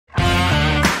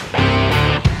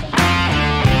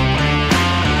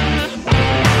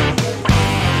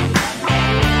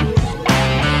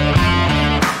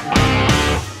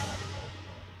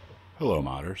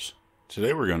modders.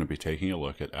 Today we're going to be taking a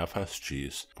look at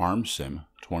FSG's FarmSim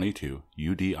 22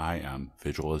 UDIM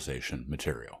visualization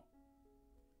material.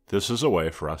 This is a way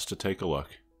for us to take a look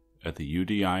at the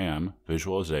UDIM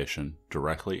visualization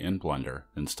directly in Blender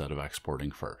instead of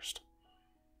exporting first.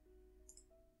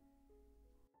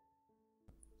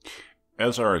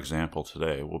 As our example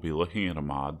today, we'll be looking at a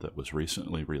mod that was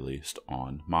recently released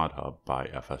on ModHub by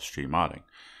FSG Modding.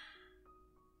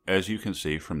 As you can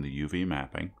see from the UV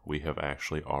mapping, we have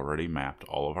actually already mapped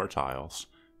all of our tiles,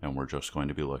 and we're just going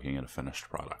to be looking at a finished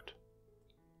product.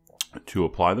 To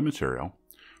apply the material,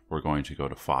 we're going to go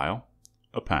to File,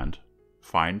 Append,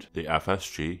 find the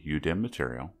FSG UDIM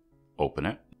material, open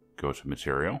it, go to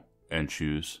Material, and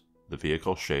choose the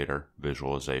Vehicle Shader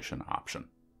Visualization option.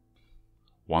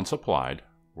 Once applied,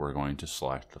 we're going to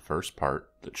select the first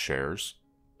part that shares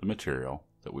the material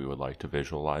that we would like to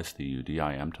visualize the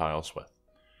UDIM tiles with.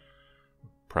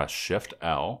 Press Shift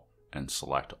L and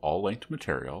select all linked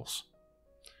materials.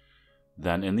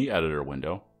 Then in the editor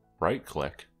window,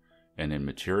 right-click, and in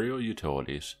Material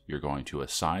Utilities, you're going to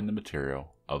assign the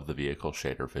material of the Vehicle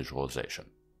Shader visualization.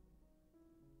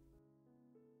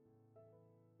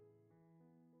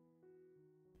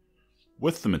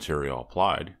 With the material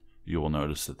applied, you will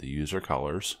notice that the user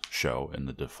colors show in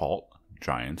the default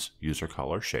Giants user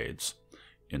color shades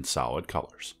in solid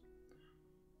colors.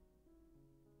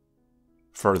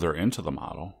 Further into the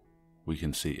model, we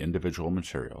can see individual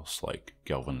materials like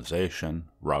galvanization,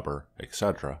 rubber,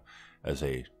 etc. as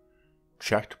a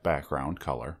checked background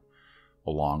color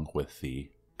along with the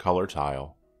color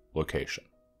tile location.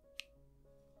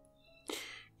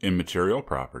 In Material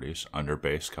Properties under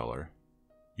Base Color,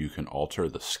 you can alter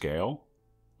the scale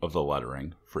of the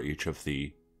lettering for each of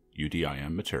the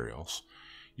UDIM materials.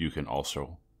 You can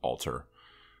also alter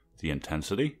the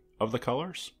intensity of the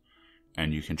colors,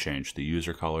 and you can change the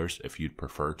user colors if you'd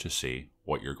prefer to see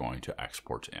what you're going to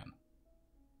export in.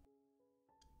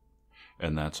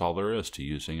 And that's all there is to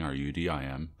using our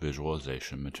UDIM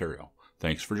visualization material.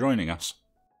 Thanks for joining us.